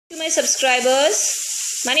To my subscribers,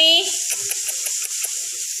 Money,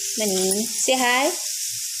 say hi.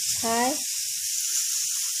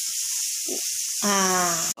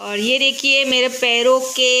 हाँ, और ये देखिए मेरे पैरों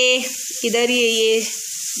के इधर ये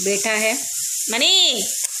बैठा है money,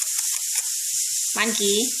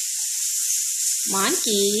 Monkey,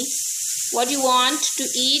 what do you want to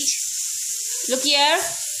eat? Look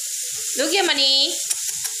here, Money,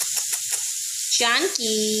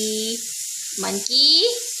 Chunky, Monkey.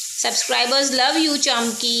 Subscribers love you,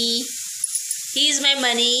 Chunky. He is my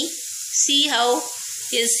Money. See how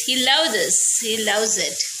he loves this. He loves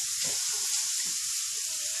it.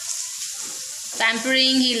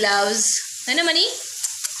 Pampering, he loves. है ना Money?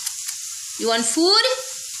 You want food?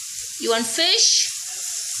 You want fish?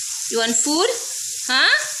 You want food?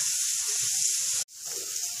 Huh?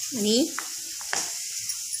 Money?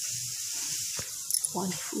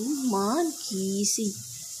 Want food? Monkey. See,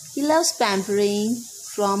 he loves pampering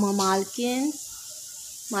from a Malkin.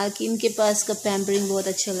 Malkin के पास का pampering बहुत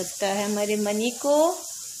अच्छा लगता है हमारे Money को.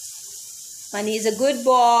 Money is a good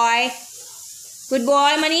boy. Good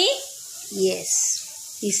boy, Money? Yes.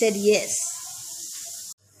 He said yes.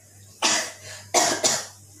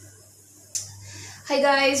 Hi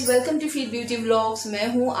guys, welcome to Feed Beauty Vlogs. मैं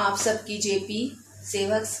हूँ आप सबकी JP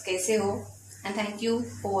सेवक. कैसे हो? And thank you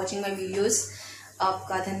for watching my videos.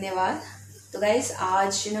 आपका धन्यवाद. तो गाइस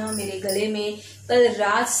आज ना मेरे गले में कल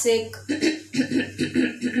रात से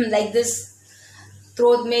लाइक दिस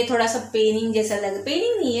थ्रोट में थोड़ा सा पेनिंग जैसा लग,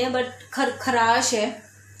 पेनिंग नहीं है बट खराश है.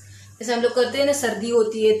 जैसे हम लोग करते हैं ना, सर्दी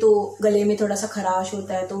होती है तो गले में थोड़ा सा खराश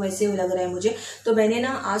होता है, तो वैसे ही लग रहा है मुझे. तो मैंने ना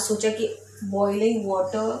आज सोचा कि boiling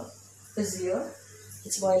water is here,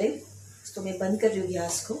 it's boiling. तो मैं बंद कर रही हूँ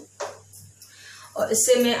गैस को और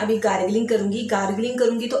इससे मैं अभी गार्गलिंग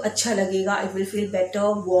करूँगी तो अच्छा लगेगा. It will feel better,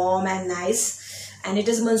 warm and nice. And it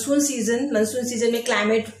is monsoon season में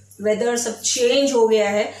क्लाइमेट वेदर सब चेंज हो गया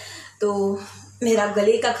है, तो मेरा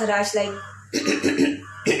गले का खराश लाइक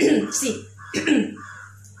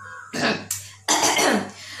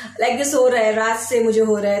दिस हो रहा है, रात से मुझे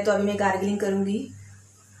हो रहा है. तो अभी मैं गार्गलिंग करूँगी.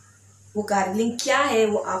 वो गार्गलिंग क्या है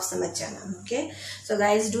वो आप समझ जाना. Okay, so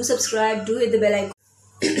guys do subscribe, do hit the bell icon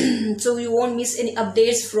so you won't miss any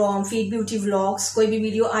updates from Feed Beauty Vlogs. कोई भी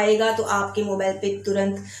वीडियो आएगा तो आपके मोबाइल पे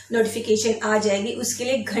तुरंत नोटिफिकेशन आ जाएगी. उसके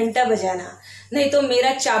लिए घंटा बजाना, नहीं तो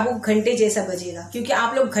मेरा चाबुक घंटे जैसा बजेगा, क्योंकि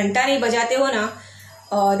आप लोग घंटा नहीं बजाते हो ना.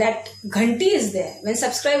 दैट घंटी is there. When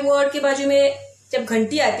subscribe word के बाजू में जब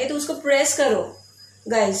घंटी आती है तो उसको प्रेस करो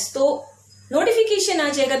गाइज, तो नोटिफिकेशन आ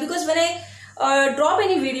जाएगा. Because when I drop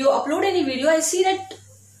any video, upload any video, I see that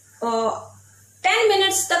 10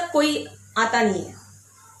 minutes तक कोई आता नहीं है.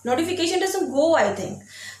 Notification doesn't go, I think.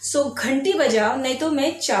 सो घंटी बजाओ, नहीं तो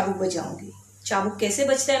मैं चाबुक बजाऊंगी. चाबुक कैसे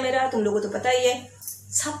बजता है मेरा तुम लोगों को तो पता ही है,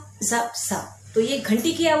 सप सप सप. तो ये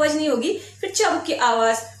घंटी की आवाज नहीं होगी, फिर चाबुक की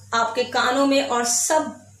आवाज आपके कानों में और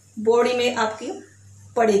सब बॉडी में आपकी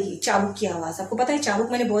पड़ेगी. चाबुक की आवाज आपको पता है,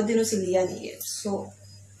 चाबुक मैंने बहुत दिनों से लिया नहीं है. सो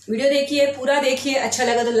वीडियो देखिए, पूरा देखिए, अच्छा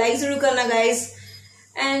लगा तो लाइक जरूर करना गाइज.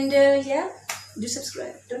 एंड या डू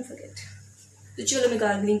सब्सक्राइब, डोंट फॉरगेट. तो चलो मैं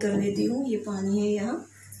गार्गलिंग कर लेती हूँ. ये पानी है यहाँ.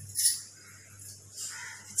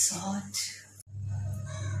 It's hot.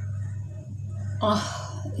 Oh,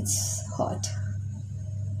 it's hot.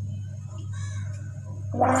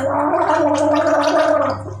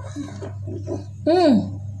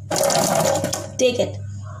 Take it.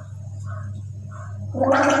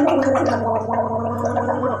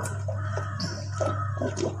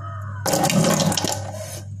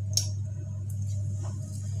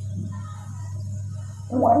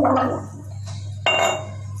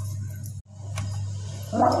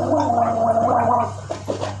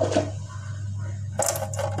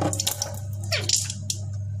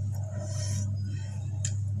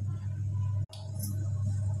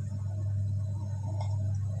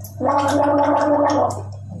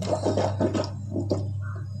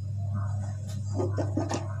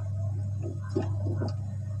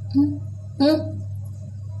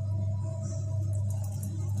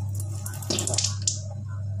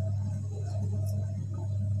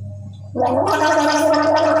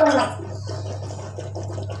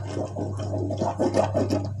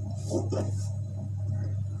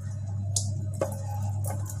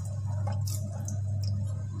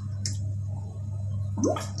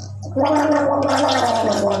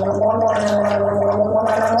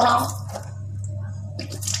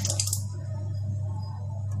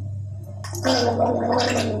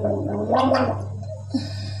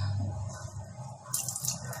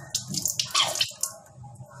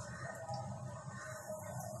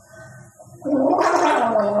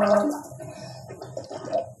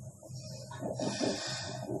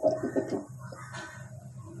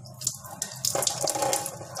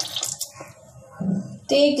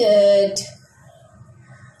 Take it.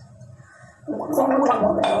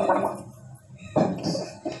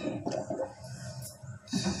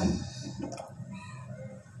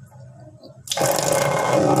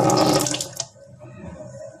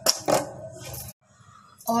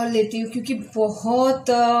 और लेती हूँ क्योंकि बहुत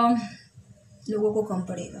लोगों को कम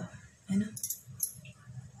पड़ेगा, है ना।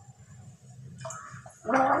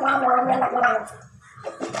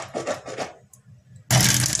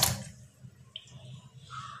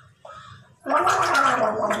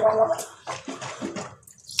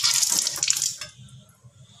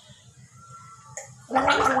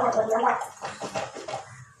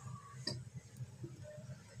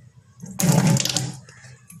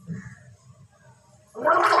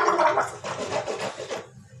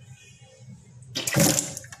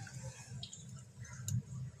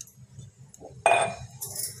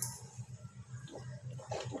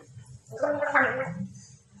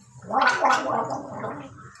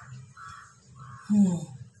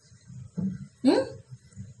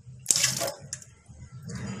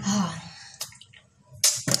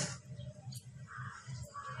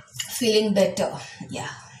 Feeling better, yeah.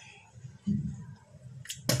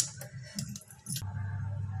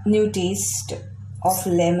 New taste of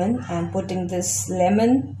lemon. I'm putting this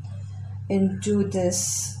lemon into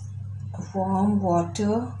this warm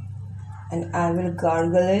water and I will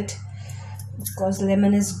gargle it because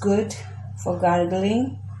lemon is good for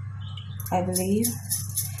gargling, I believe.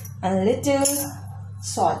 And little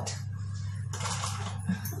salt.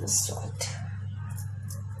 Salt.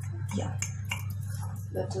 Yeah.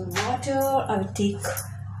 Little water. I will take.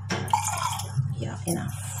 Yeah,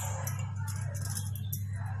 enough.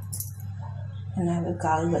 And I will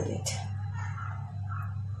gargle it.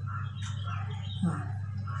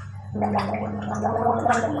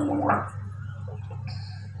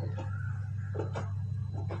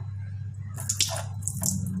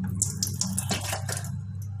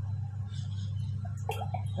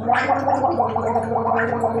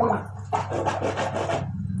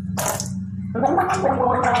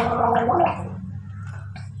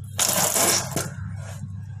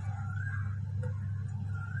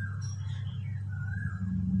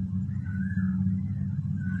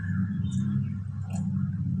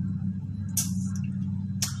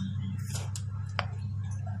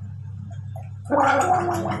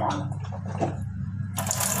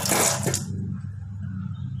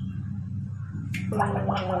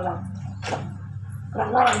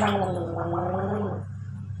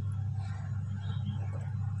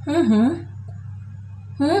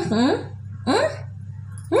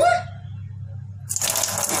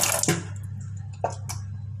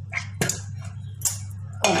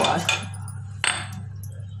 Oh God.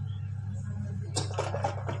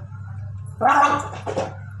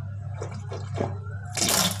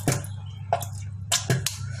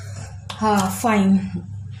 Fine.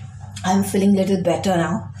 I'm feeling a little better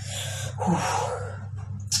now.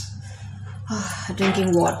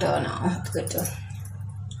 Drinking water now. Good.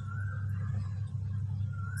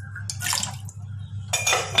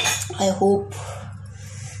 I hope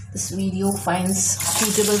this video finds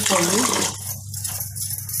suitable for you.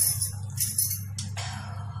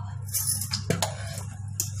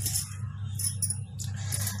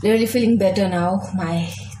 Really feeling better now.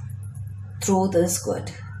 My throat is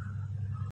good.